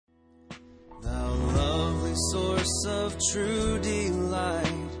source of true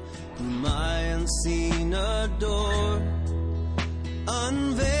delight, whom I unseen adore.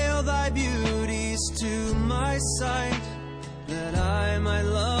 Unveil thy beauties to my sight, that I might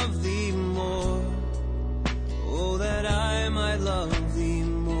love thee more. Oh, that I might love thee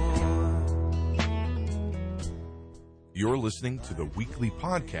more. You're listening to the weekly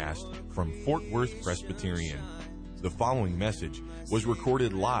podcast from Fort Worth Presbyterian. The following message was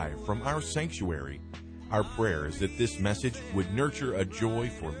recorded live from our sanctuary. Our prayer is that this message would nurture a joy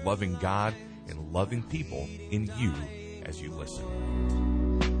for loving God and loving people in you as you listen.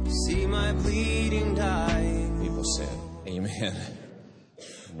 See my bleeding dying. People said, amen.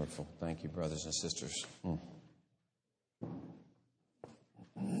 Wonderful. Thank you, brothers and sisters.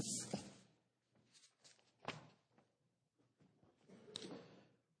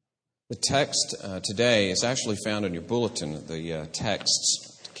 The text today is actually found in your bulletin, the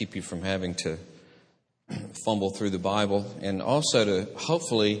texts, to keep you from having to fumble through the Bible, and also to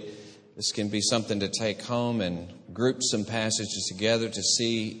hopefully this can be something to take home and group some passages together to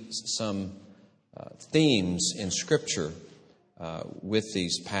see some themes in Scripture with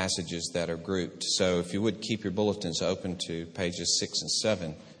these passages that are grouped. So if you would keep your bulletins open to pages 6 and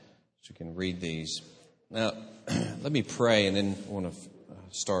 7 so you can read these. Now, let me pray, and then I want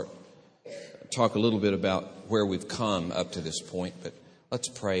to talk a little bit about where we've come up to this point, but let's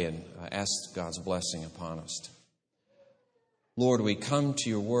pray and ask God's blessing upon us. Lord, we come to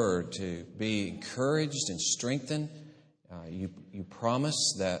your word to be encouraged and strengthened. You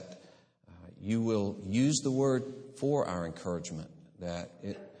promise that you will use the word for our encouragement, that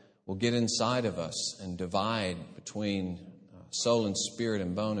it will get inside of us and divide between soul and spirit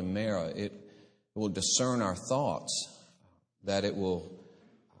and bone and marrow. It will discern our thoughts, that it will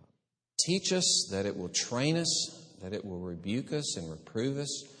teach us, that it will train us, that it will rebuke us and reprove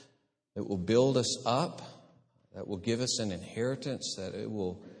us, that it will build us up, that will give us an inheritance, that it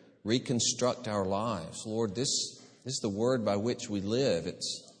will reconstruct our lives. Lord, this is the word by which we live.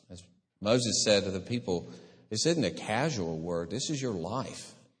 It's, as Moses said to the people, this isn't a casual word. This is your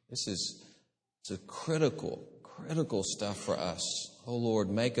life. It's a critical stuff for us. Oh, Lord,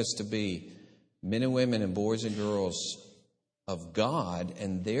 make us to be men and women and boys and girls of God,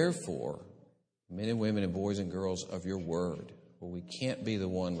 and therefore men and women and boys and girls of your word, where we can't be the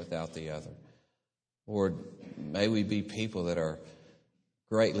one without the other. Lord, may we be people that are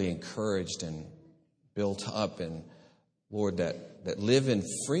greatly encouraged and built up, and Lord, that live in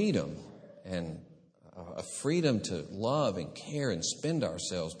freedom, and a freedom to love and care and spend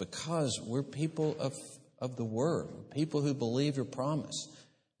ourselves, because we're people of the word, people who believe your promise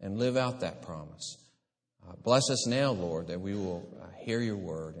and live out that promise. Bless us now, Lord, that we will hear your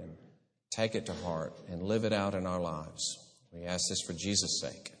word and take it to heart and live it out in our lives. We ask this for Jesus'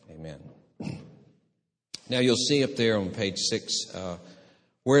 sake. Amen. Now, you'll see up there on page 6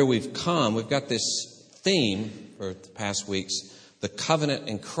 where we've come. We've got this theme for the past weeks, the covenant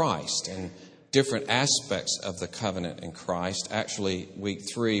in Christ, and different aspects of the covenant in Christ. Actually, week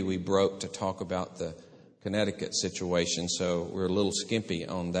 3, we broke to talk about the Connecticut situation, so we're a little skimpy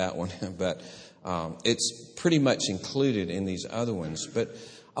on that one, but it's pretty much included in these other ones. But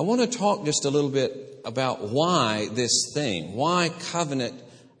I want to talk just a little bit about why this theme, why covenant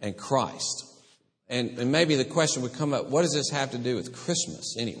and Christ. And maybe the question would come up, what does this have to do with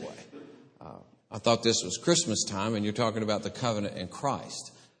Christmas anyway? I thought this was Christmas time, and you're talking about the covenant and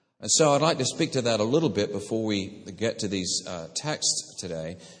Christ. And so I'd like to speak to that a little bit before we get to these texts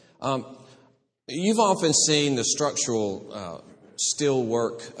today. You've often seen the structural steel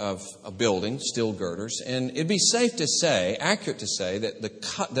work of a building, steel girders, and it'd be safe to say, accurate to say,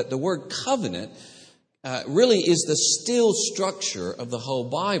 that the word covenant really is the steel structure of the whole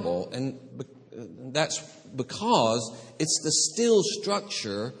Bible, and that's because it's the steel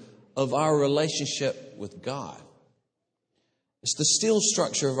structure of our relationship with God. It's the steel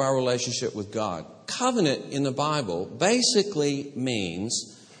structure of our relationship with God. Covenant in the Bible basically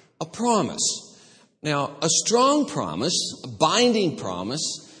means a promise. Now, a strong promise, a binding promise,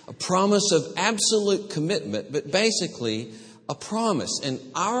 a promise of absolute commitment, but basically a promise. And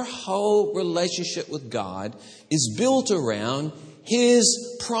our whole relationship with God is built around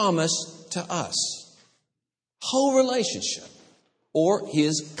His promise to us. Whole relationship, or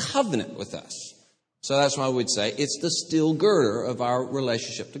His covenant with us. So that's why we'd say it's the steel girder of our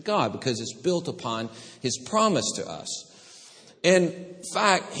relationship to God, because it's built upon His promise to us. In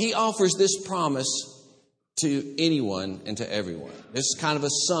fact, He offers this promise to anyone and to everyone. This is kind of a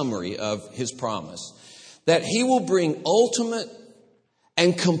summary of His promise, that He will bring ultimate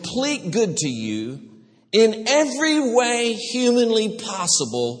and complete good to you in every way humanly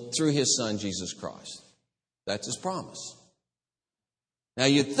possible through His Son, Jesus Christ. That's His promise. Now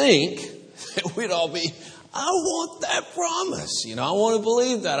you'd think that we'd all be, I want that promise. I want to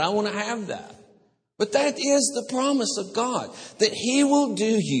believe that. I want to have that. But that is the promise of God, that He will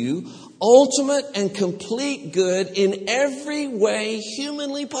do you ultimate and complete good in every way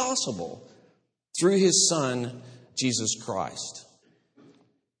humanly possible through His Son, Jesus Christ.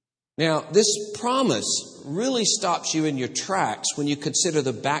 Now, this promise really stops you in your tracks when you consider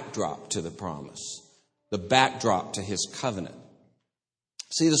the backdrop to the promise, the backdrop to His covenant.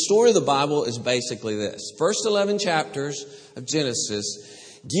 See, the story of the Bible is basically this. First 11 chapters of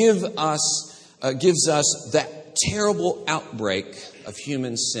Genesis gives us that terrible outbreak of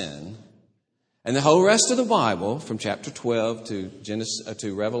human sin. And the whole rest of the Bible, from chapter 12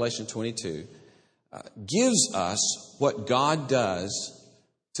 to Revelation 22, gives us what God does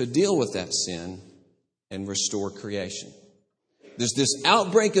to deal with that sin and restore creation. There's this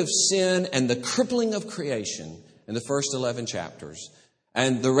outbreak of sin and the crippling of creation in the first 11 chapters.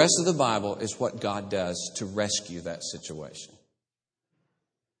 And the rest of the Bible is what God does to rescue that situation.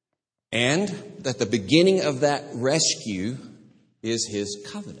 And at the beginning of that rescue is His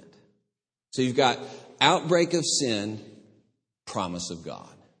covenant. So you've got outbreak of sin, promise of God.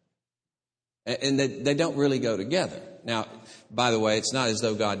 And they don't really go together. Now, by the way, it's not as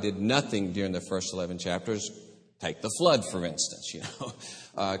though God did nothing during the first 11 chapters. Take the flood, for instance,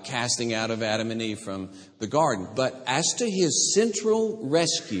 casting out of Adam and Eve from the garden. But as to His central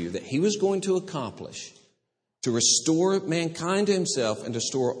rescue that He was going to accomplish, to restore mankind to Himself and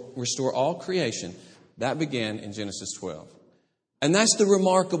to restore all creation, that began in Genesis 12. And that's the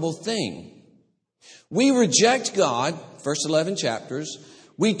remarkable thing. We reject God, first 11 chapters.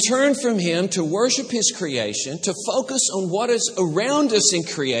 We turn from Him to worship His creation, to focus on what is around us in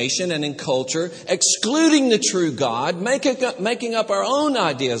creation and in culture, excluding the true God, making up our own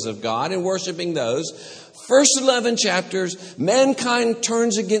ideas of God and worshiping those. First 11 chapters, mankind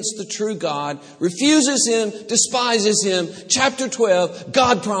turns against the true God, refuses Him, despises Him. Chapter 12,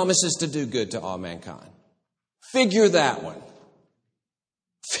 God promises to do good to all mankind. Figure that one.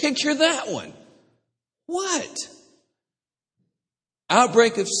 Figure that one. What?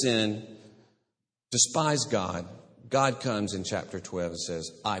 Outbreak of sin, despise God. God comes in chapter 12 and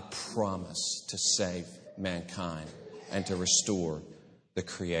says, I promise to save mankind and to restore the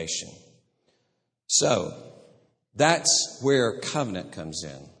creation. So, that's where covenant comes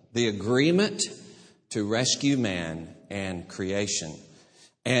in. The agreement to rescue man and creation.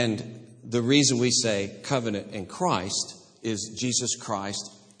 And the reason we say covenant in Christ is Jesus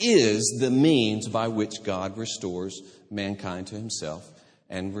Christ is the means by which God restores mankind to Himself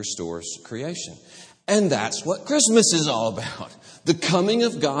and restores creation. And that's what Christmas is all about. The coming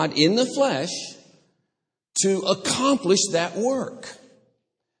of God in the flesh to accomplish that work.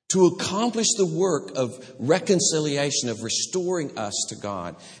 To accomplish the work of reconciliation, of restoring us to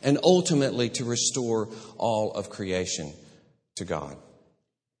God, and ultimately to restore all of creation to God.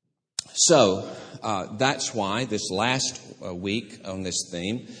 So, that's why this last week on this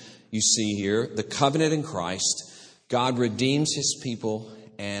theme, you see here, the covenant in Christ, God redeems His people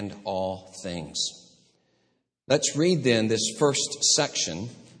and all things. Let's read then this first section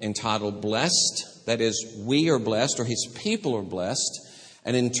entitled Blessed. That is, we are blessed, or His people are blessed,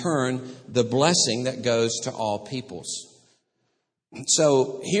 and in turn, the blessing that goes to all peoples.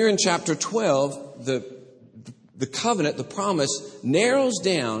 So here in chapter 12, the covenant, the promise, narrows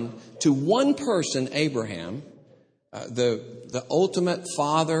down to one person, Abraham, the ultimate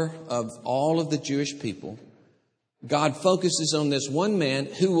father of all of the Jewish people. God focuses on this one man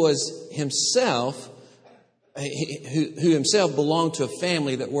who was himself, who himself belonged to a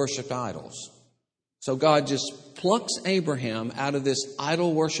family that worshiped idols. So God just plucks Abraham out of this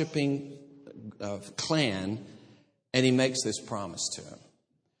idol-worshiping clan, and He makes this promise to him.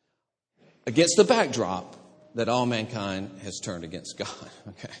 Against the backdrop that all mankind has turned against God.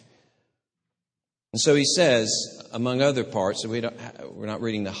 Okay. And so He says, among other parts, we're not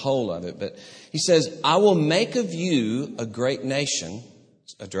reading the whole of it, but He says, I will make of you a great nation,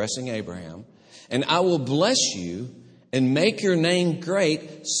 addressing Abraham, and I will bless you and make your name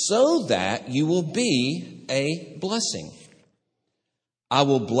great so that you will be a blessing. I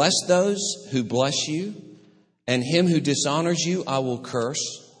will bless those who bless you, and him who dishonors you I will curse.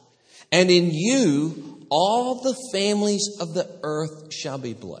 And in you all the families of the earth shall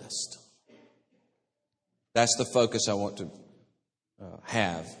be blessed. That's the focus I want to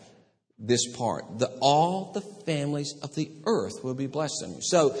have. This part. All the families of the earth will be blessed in you.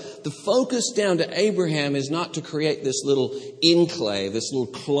 So the focus down to Abraham is not to create this little enclave, this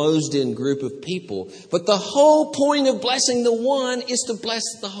little closed-in group of people. But the whole point of blessing the one is to bless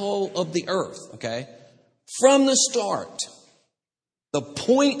the whole of the earth. Okay? From the start, the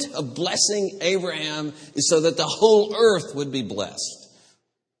point of blessing Abraham is so that the whole earth would be blessed.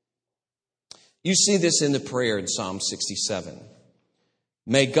 You see this in the prayer in Psalm 67.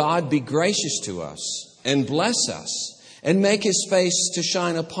 May God be gracious to us and bless us and make his face to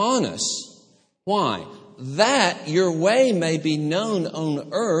shine upon us. Why? That your way may be known on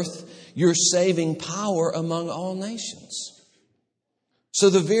earth, your saving power among all nations. So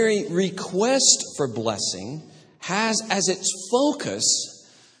the very request for blessing has as its focus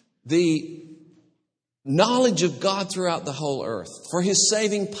the knowledge of God throughout the whole earth, for his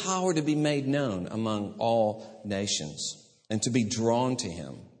saving power to be made known among all nations and to be drawn to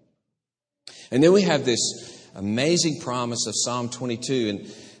him. And then we have this amazing promise of Psalm 22.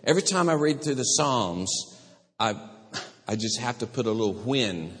 And every time I read through the Psalms, I just have to put a little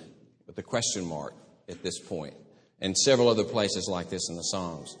when with a question mark at this point. And several other places like this in the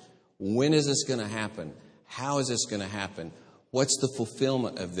Psalms. When is this going to happen? How is this going to happen? What's the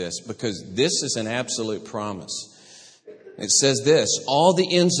fulfillment of this? Because this is an absolute promise. It says this, all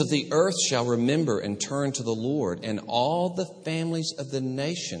the ends of the earth shall remember and turn to the Lord, and all the families of the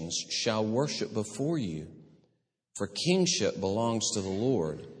nations shall worship before you. For kingship belongs to the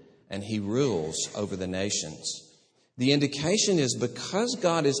Lord, and he rules over the nations. The indication is because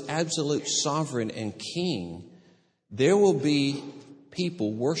God is absolute sovereign and king, there will be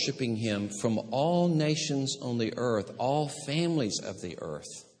people worshiping him from all nations on the earth, all families of the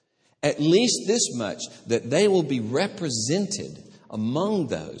earth. At least this much, that they will be represented among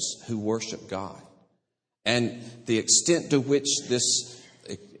those who worship God. And the extent to which this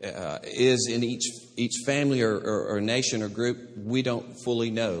is in each family or nation or group, we don't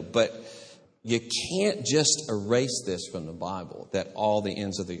fully know. But you can't just erase this from the Bible, that all the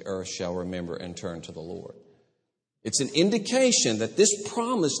ends of the earth shall remember and turn to the Lord. It's an indication that this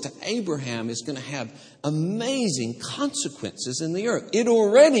promise to Abraham is going to have amazing consequences in the earth. It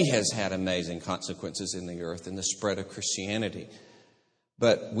already has had amazing consequences in the earth in the spread of Christianity.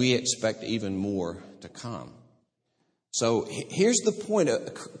 But we expect even more to come. So here's the point.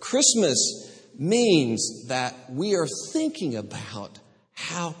 Christmas means that we are thinking about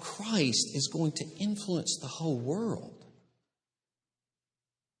how Christ is going to influence the whole world.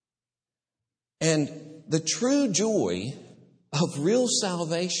 And the true joy of real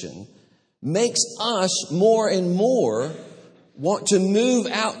salvation makes us more and more want to move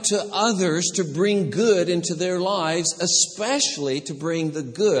out to others to bring good into their lives, especially to bring the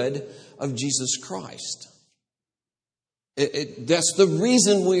good of Jesus Christ. That's the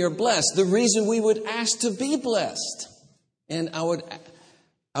reason we are blessed, the reason we would ask to be blessed. And I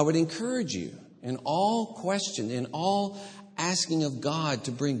would encourage you in all question, in all asking of God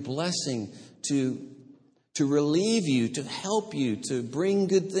to bring blessing, to relieve you, to help you, to bring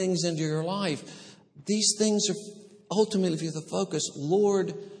good things into your life. These things are ultimately the focus.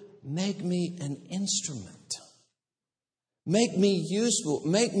 Lord, make me an instrument. Make me useful.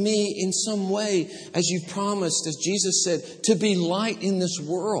 Make me in some way, as you promised, as Jesus said, to be light in this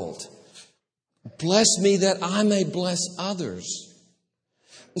world. Bless me that I may bless others.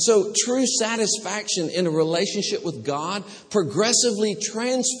 And so true satisfaction in a relationship with God progressively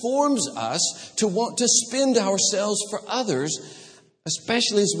transforms us to want to spend ourselves for others,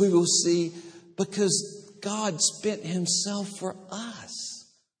 especially as we will see, because God spent himself for us.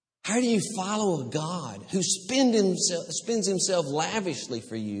 How do you follow a God who spends himself lavishly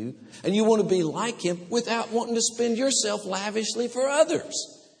for you, and you want to be like him without wanting to spend yourself lavishly for others?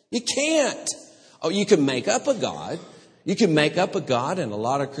 You can't. Oh, you can make up a God. You can make up a God, and a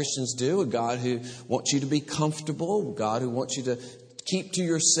lot of Christians do, a God who wants you to be comfortable, a God who wants you to keep to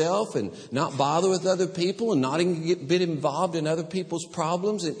yourself and not bother with other people and not even get involved in other people's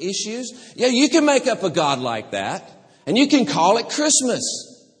problems and issues. Yeah, you can make up a God like that, and you can call it Christmas.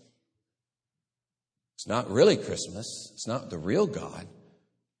 It's not really Christmas. It's not the real God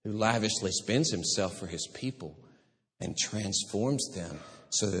who lavishly spends himself for his people and transforms them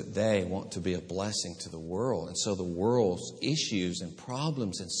so that they want to be a blessing to the world. And so the world's issues and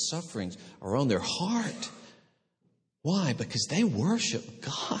problems and sufferings are on their heart. Why? Because they worship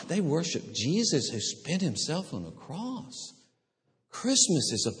God. They worship Jesus who spent himself on the cross.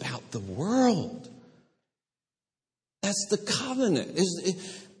 Christmas is about the world. That's the covenant.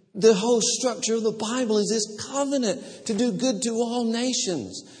 The whole structure of the Bible is this covenant to do good to all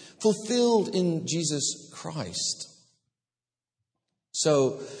nations, fulfilled in Jesus Christ.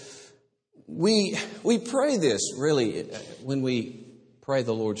 So we pray this really when we pray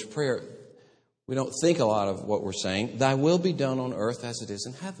the Lord's Prayer. We don't think a lot of what we're saying. Thy will be done on earth as it is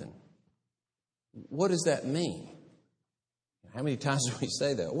in heaven. What does that mean? How many times do we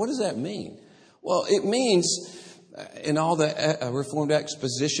say that? What does that mean? Well, it means in all the Reformed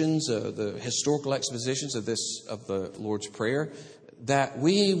expositions, the historical expositions of the Lord's Prayer, that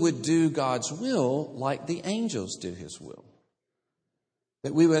we would do God's will like the angels do His will.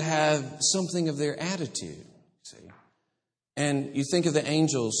 That we would have something of their attitude, see. And you think of the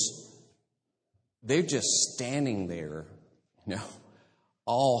angels, they're just standing there,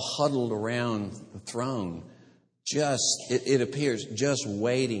 all huddled around the throne, it appears, just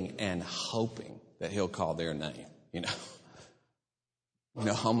waiting and hoping that He'll call their name,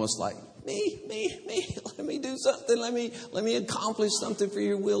 almost like, me, let me do something, let me accomplish something for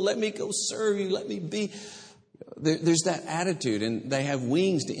your will, let me go serve you, let me be. There's that attitude, and they have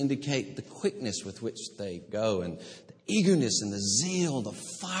wings to indicate the quickness with which they go, and the eagerness and the zeal, the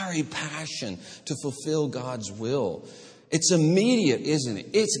fiery passion to fulfill God's will. It's immediate, isn't it?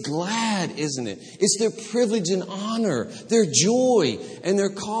 It's glad, isn't it? It's their privilege and honor, their joy, and they're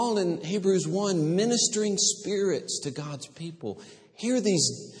called in Hebrews 1 ministering spirits to God's people. Here are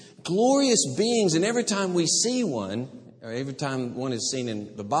these glorious beings, and every time we see one, or every time one is seen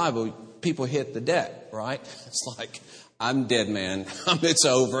in the Bible, people hit the deck, right? It's like, I'm dead, man. It's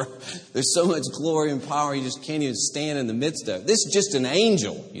over. There's so much glory and power you just can't even stand in the midst of it. This is just an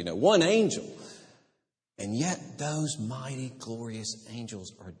angel, one angel. And yet those mighty, glorious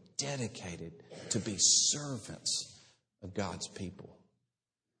angels are dedicated to be servants of God's people.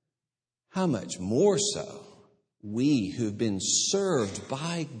 How much more so we who've been served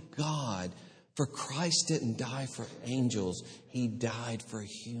by God, for Christ didn't die for angels. He died for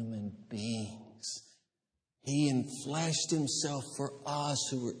human beings. He enfleshed Himself for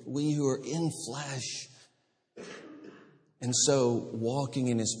us, we who are in flesh. And so, walking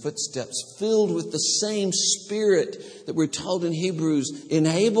in His footsteps, filled with the same Spirit that we're told in Hebrews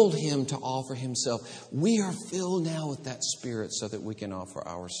enabled Him to offer Himself. We are filled now with that Spirit so that we can offer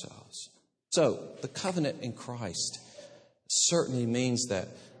ourselves. So, the covenant in Christ certainly means that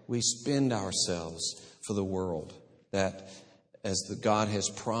we spend ourselves for the world. That, as the God has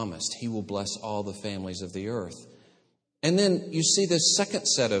promised, He will bless all the families of the earth. And then you see the second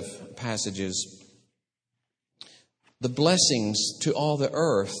set of passages. The blessings to all the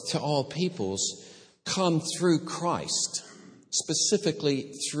earth, to all peoples, come through Christ,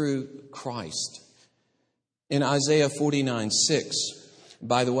 specifically through Christ. In Isaiah 49:6,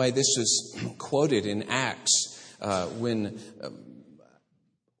 by the way, this is quoted in Acts when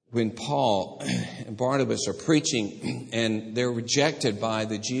Paul and Barnabas are preaching and they're rejected by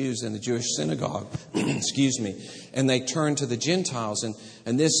the Jews in the Jewish synagogue, and they turn to the Gentiles.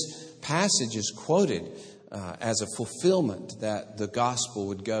 And this passage is quoted as a fulfillment that the gospel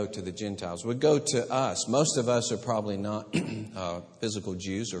would go to the Gentiles, would go to us. Most of us are probably not physical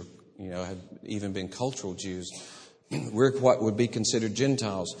Jews or, have even been cultural Jews. We're what would be considered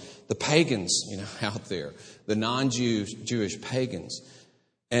Gentiles, the pagans, out there, the non-Jewish pagans.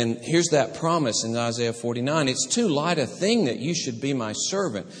 And here's that promise in Isaiah 49. It's too light a thing that you should be my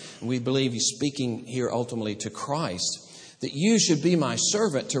servant. And we believe He's speaking here ultimately to Christ. That you should be my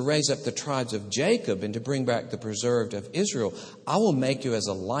servant to raise up the tribes of Jacob and to bring back the preserved of Israel. I will make you as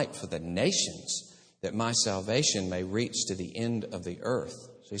a light for the nations, that my salvation may reach to the end of the earth.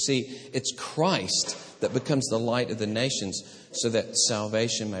 So you see, it's Christ that becomes the light of the nations so that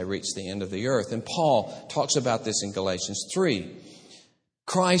salvation may reach the end of the earth. And Paul talks about this in Galatians 3.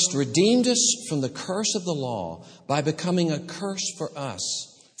 Christ redeemed us from the curse of the law by becoming a curse for us.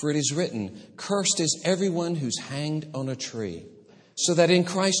 For it is written, cursed is everyone who's hanged on a tree, so that in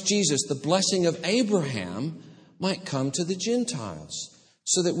Christ Jesus the blessing of Abraham might come to the Gentiles,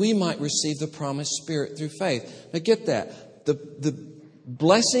 so that we might receive the promised Spirit through faith. Now get that. The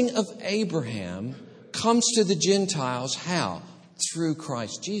blessing of Abraham comes to the Gentiles how? Through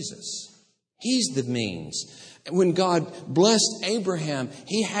Christ Jesus. He's the means. When God blessed Abraham,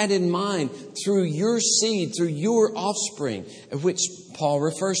 He had in mind through your seed, through your offspring, which Paul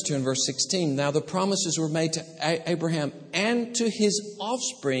refers to in verse 16. Now the promises were made to Abraham and to his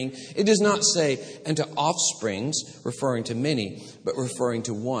offspring. It does not say, and to offsprings, referring to many, but referring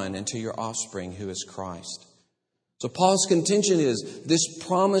to one, and to your offspring, who is Christ. So Paul's contention is this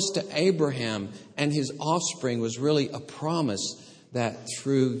promise to Abraham and his offspring was really a promise that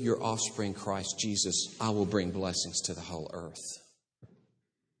through your offspring, Christ Jesus, I will bring blessings to the whole earth.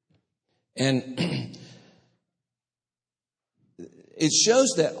 And it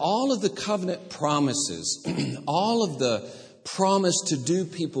shows that all of the covenant promises, all of the promise to do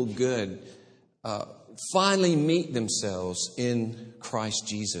people good, finally meet themselves in Christ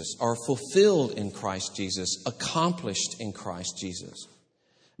Jesus, are fulfilled in Christ Jesus, accomplished in Christ Jesus.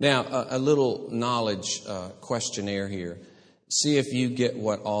 Now, a little knowledge questionnaire here. See if you get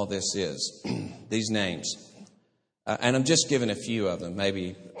what all this is. these names. And I'm just giving a few of them,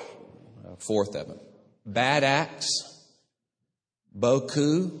 maybe a fourth of them. Bad Axe,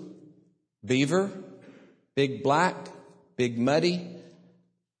 Boku, Beaver, Big Black, Big Muddy,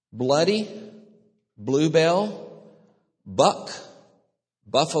 Bloody, Bluebell, Buck,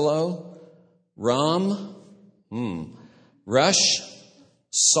 Buffalo, Rum, Rush,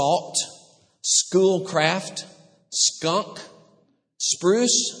 Salt, Schoolcraft, Skunk,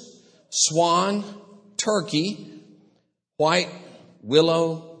 Spruce, Swan, Turkey, White,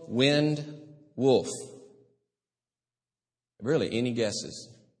 Willow, Wind, Wolf. Really, any guesses?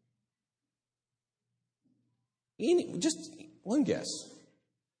 Just one guess.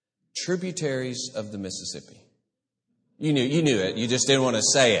 Tributaries of the Mississippi. You knew it. You just didn't want to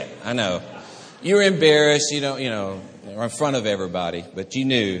say it. I know. You were embarrassed, in front of everybody, but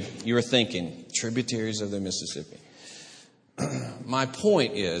you were thinking, tributaries of the Mississippi. My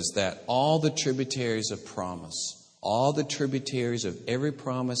point is that all the tributaries of promise, all the tributaries of every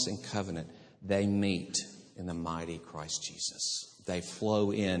promise and covenant, they meet in the mighty Christ Jesus. They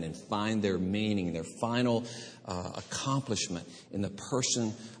flow in and find their meaning, their final accomplishment in the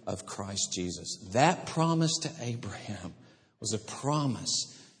person of Christ Jesus. That promise to Abraham was a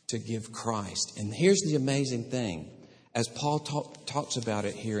promise to give Christ. And here's the amazing thing. As Paul talks about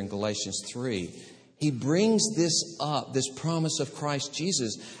it here in Galatians 3, he brings this up, this promise of Christ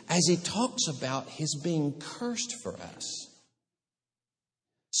Jesus, as he talks about his being cursed for us.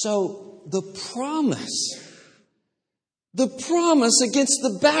 So the promise against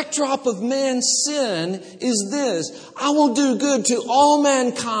the backdrop of man's sin is this: I will do good to all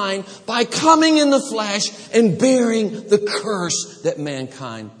mankind by coming in the flesh and bearing the curse that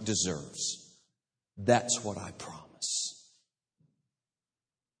mankind deserves. That's what I promise.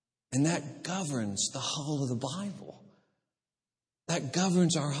 And that governs the whole of the Bible. That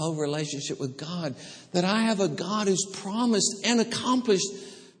governs our whole relationship with God. That I have a God who's promised and accomplished,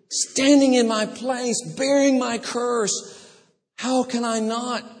 standing in my place, bearing my curse. How can I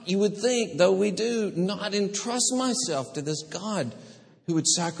not, you would think, though we do, not entrust myself to this God who would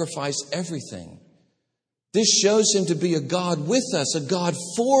sacrifice everything? This shows him to be a God with us, a God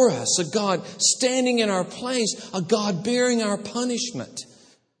for us, a God standing in our place, a God bearing our punishment.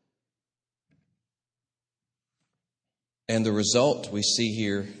 And the result we see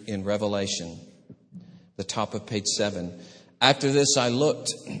here in Revelation, the top of page 7. After this I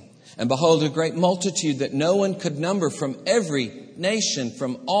looked, and behold, a great multitude that no one could number, from every nation,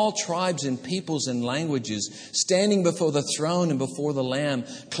 from all tribes and peoples and languages, standing before the throne and before the Lamb,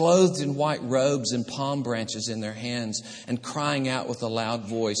 clothed in white robes and palm branches in their hands, and crying out with a loud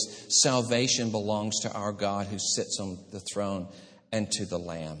voice, salvation belongs to our God who sits on the throne and to the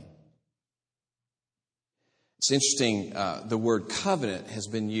Lamb. It's interesting, the word covenant has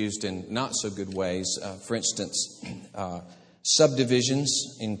been used in not so good ways. For instance,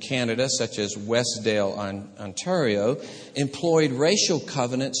 subdivisions in Canada, such as Westdale, Ontario, employed racial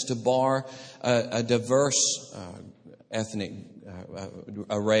covenants to bar a diverse ethnic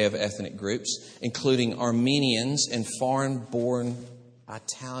array of ethnic groups, including Armenians and foreign-born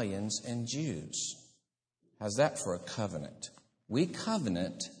Italians and Jews. How's that for a covenant? We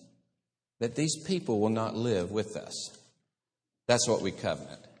covenant that these people will not live with us. That's what we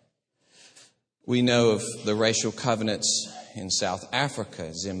covenant. We know of the racial covenants in South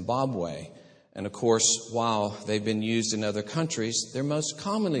Africa, Zimbabwe, and of course, while they've been used in other countries, they're most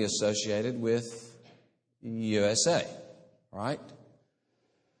commonly associated with USA, right?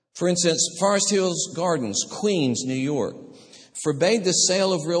 For instance, Forest Hills Gardens, Queens, New York, forbade the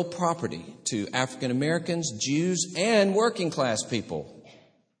sale of real property to African Americans, Jews, and working class people.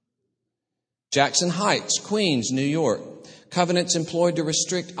 Jackson Heights, Queens, New York. Covenants employed to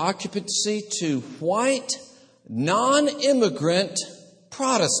restrict occupancy to white, non-immigrant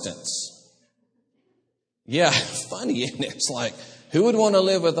Protestants. Yeah, funny, isn't it? It's like, who would want to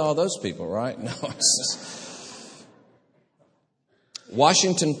live with all those people, right? No, it's just...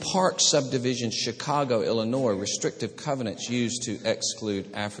 Washington Park subdivision, Chicago, Illinois. Restrictive covenants used to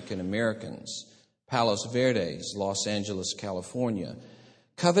exclude African Americans. Palos Verdes, Los Angeles, California.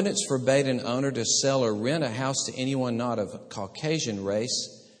 Covenants forbade an owner to sell or rent a house to anyone not of Caucasian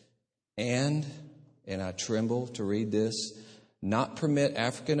race, and I tremble to read this, not permit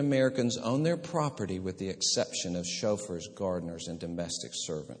African Americans own their property with the exception of chauffeurs, gardeners, and domestic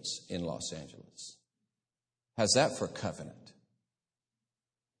servants in Los Angeles. How's that for a covenant?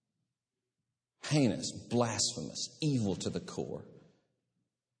 Heinous, blasphemous, evil to the core.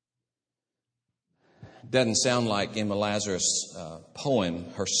 Doesn't sound like Emma Lazarus' poem,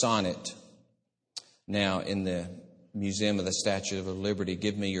 her sonnet, now in the Museum of the Statue of Liberty.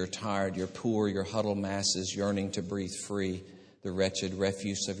 Give me your tired, your poor, your huddled masses yearning to breathe free, the wretched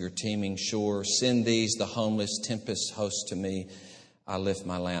refuse of your teeming shore. Send these, the homeless tempest host, to me. I lift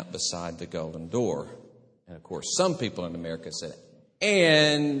my lamp beside the golden door. And of course, some people in America said,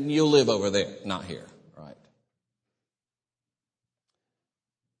 and you'll live over there, not here, right?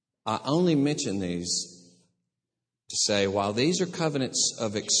 I only mention these to say, while these are covenants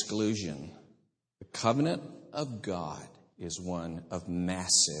of exclusion, the covenant of God is one of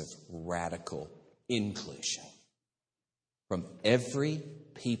massive, radical inclusion from every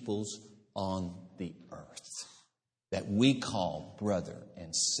peoples on the earth that we call brother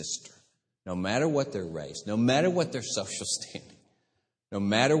and sister. No matter what their race, no matter what their social standing, no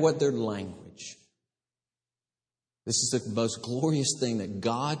matter what their language. This is the most glorious thing, that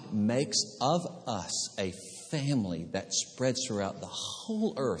God makes of us a family that spreads throughout the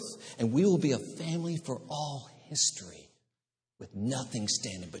whole earth. And we will be a family for all history, with nothing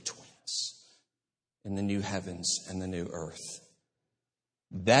standing between us in the new heavens and the new earth.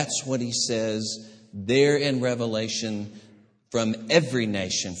 That's what he says there in Revelation, from every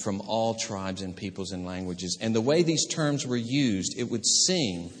nation, from all tribes and peoples and languages. And the way these terms were used, it would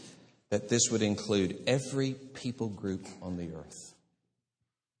seem that this would include every people group on the earth.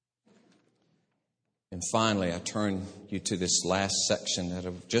 And finally, I turn you to this last section that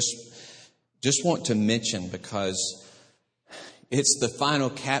I just want to mention, because it's the final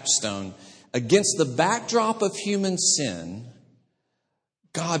capstone. Against the backdrop of human sin,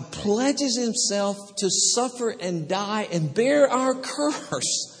 God pledges himself to suffer and die and bear our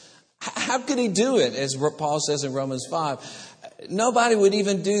curse. How could he do it? As Paul says in Romans 5, nobody would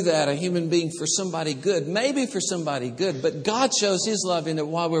even do that, a human being, for somebody good. Maybe for somebody good, but God shows his love in that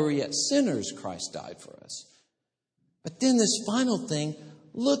while we were yet sinners, Christ died for us. But then this final thing,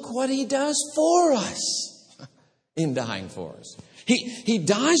 look what he does for us in dying for us. He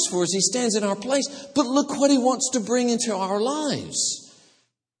dies for us, he stands in our place, but look what he wants to bring into our lives.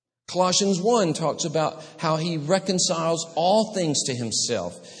 Colossians 1 talks about how he reconciles all things to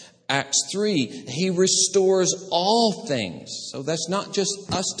himself. Acts 3, he restores all things. So that's not just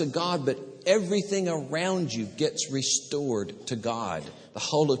us to God, but everything around you gets restored to God, the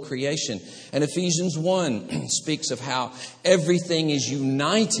whole of creation. And Ephesians 1 speaks of how everything is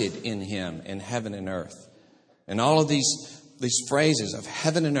united in him in heaven and earth. And all of these phrases of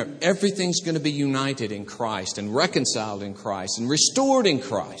heaven and earth, everything's going to be united in Christ and reconciled in Christ and restored in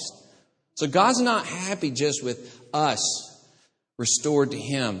Christ. So God's not happy just with us restored to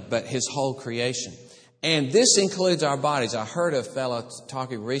him, but his whole creation. And this includes our bodies. I heard a fellow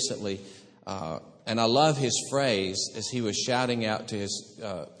talking recently, and I love his phrase as he was shouting out to his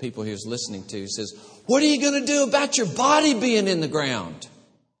people he was listening to. He says, "What are you going to do about your body being in the ground?"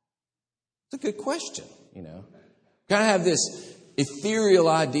 It's a good question, you know. Kind of have this ethereal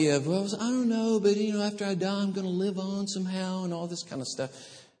idea of, well, I don't know, but, after I die, I'm going to live on somehow and all this kind of stuff.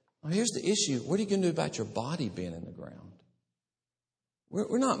 Well, here's the issue. What are you going to do about your body being in the ground?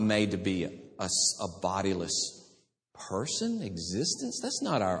 We're not made to be a bodiless person, existence. That's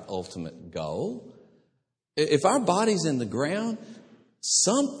not our ultimate goal. If our body's in the ground,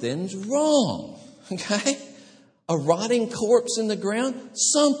 something's wrong. Okay? A rotting corpse in the ground,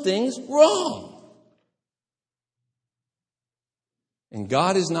 something's wrong. And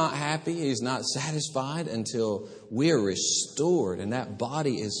God is not happy, he's not satisfied until we are restored and that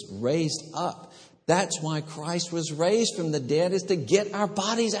body is raised up. That's why Christ was raised from the dead, is to get our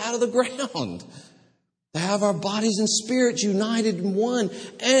bodies out of the ground. To have our bodies and spirits united in one,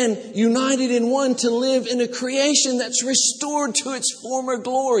 and united in one to live in a creation that's restored to its former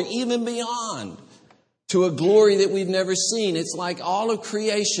glory, even beyond, to a glory that we've never seen. It's like all of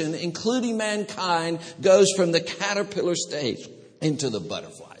creation, including mankind, goes from the caterpillar stage into the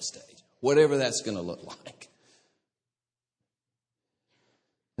butterfly stage, whatever that's going to look like.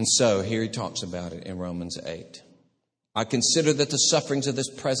 And so here he talks about it in Romans 8. I consider that the sufferings of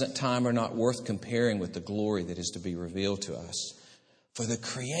this present time are not worth comparing with the glory that is to be revealed to us. For the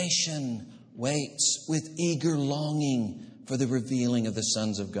creation waits with eager longing for the revealing of the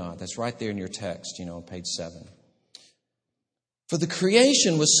sons of God. That's right there in your text, on page 7. For the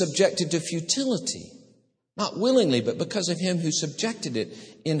creation was subjected to futility, not willingly, but because of him who subjected it,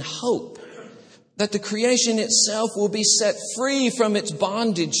 in hope that the creation itself will be set free from its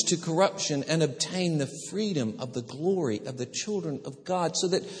bondage to corruption and obtain the freedom of the glory of the children of God. So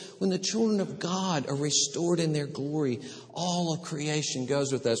that when the children of God are restored in their glory, all of creation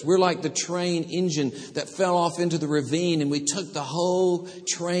goes with us. We're like the train engine that fell off into the ravine, and we took the whole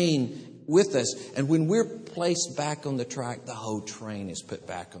train with us. And when we're placed back on the track, the whole train is put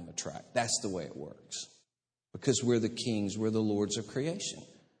back on the track. That's the way it works. because we're the kings, we're the lords of creation.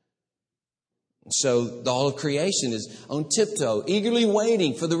 So all of creation is on tiptoe, eagerly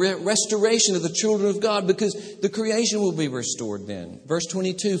waiting for the restoration of the children of God, because the creation will be restored then. Verse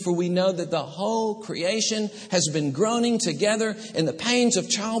 22, for we know that the whole creation has been groaning together in the pains of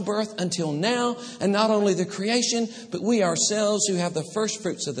childbirth until now. And not only the creation, but we ourselves who have the first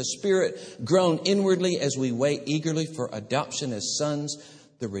fruits of the Spirit groan inwardly as we wait eagerly for adoption as sons,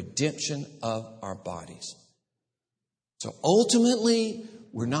 the redemption of our bodies. So ultimately,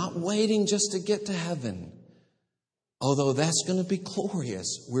 we're not waiting just to get to heaven, although that's going to be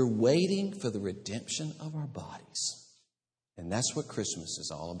glorious. We're waiting for the redemption of our bodies. And that's what Christmas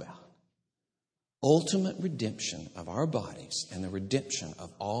is all about. Ultimate redemption of our bodies and the redemption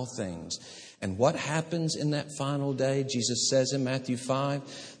of all things. And what happens in that final day? Jesus says in Matthew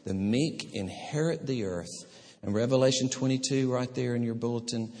 5, the meek inherit the earth. In Revelation 22, right there in your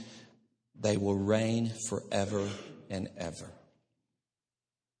bulletin, they will reign forever and ever.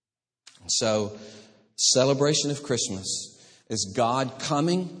 So, celebration of Christmas is God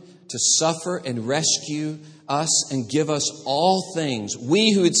coming to suffer and rescue us and give us all things,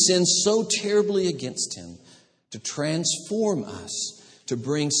 we who had sinned so terribly against Him, to transform us, to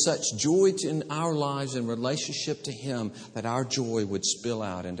bring such joy in our lives and relationship to Him that our joy would spill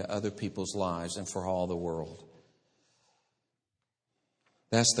out into other people's lives and for all the world.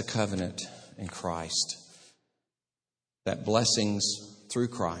 That's the covenant in Christ. That blessings through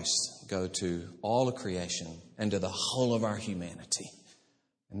Christ go to all of creation and to the whole of our humanity.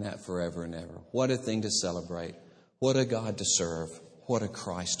 And that forever and ever. What a thing to celebrate. What a God to serve. What a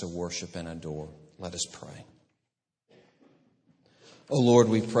Christ to worship and adore. Let us pray. Oh Lord,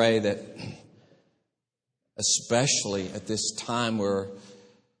 we pray that especially at this time where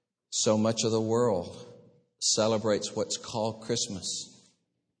so much of the world celebrates what's called Christmas.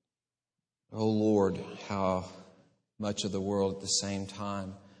 Oh Lord, how much of the world at the same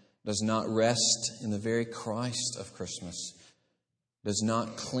time does not rest in the very Christ of Christmas, does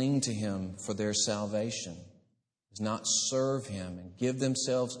not cling to Him for their salvation, does not serve Him and give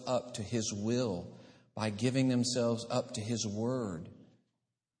themselves up to His will by giving themselves up to His Word,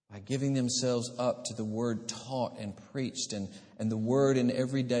 by giving themselves up to the Word taught and preached and the Word in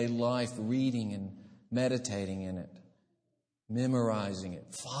everyday life, reading and meditating in it, memorizing it,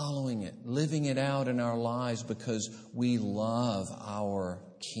 following it, living it out in our lives because we love our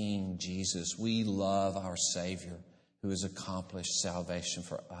King Jesus. We love our Savior who has accomplished salvation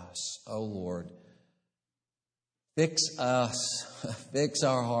for us. Oh Lord, fix us, fix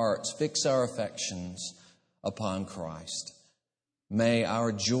our hearts, fix our affections upon Christ. May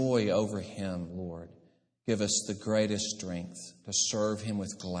our joy over Him, Lord, give us the greatest strength to serve Him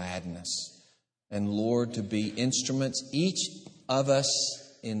with gladness. And Lord, to be instruments, each of us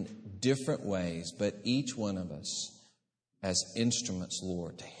in different ways, but each one of us as instruments,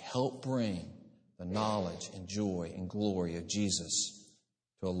 Lord, to help bring the knowledge and joy and glory of Jesus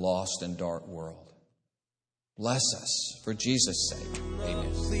to a lost and dark world. Bless us for Jesus' sake.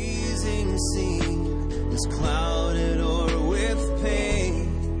 Amen. Pleasing scene is clouded or with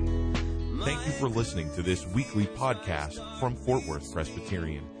pain. Thank you for listening to this weekly podcast from Fort Worth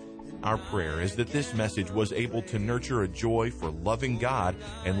Presbyterian. Our prayer is that this message was able to nurture a joy for loving God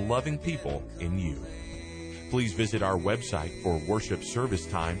and loving people in you. Please visit our website for worship service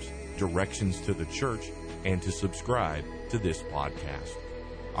times, directions to the church, and to subscribe to this podcast.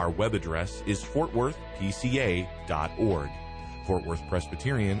 Our web address is fortworthpca.org. Fort Worth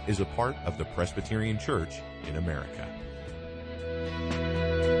Presbyterian is a part of the Presbyterian Church in America.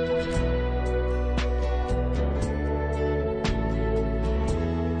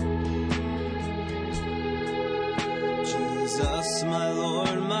 Jesus, my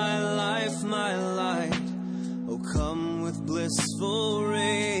Lord, my life, my light. Oh, come with blissful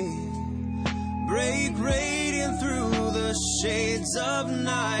ray. Break radiant through the shades of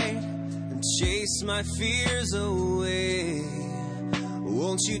night and chase my fears away.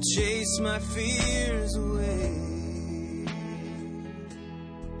 Won't you chase my fears away?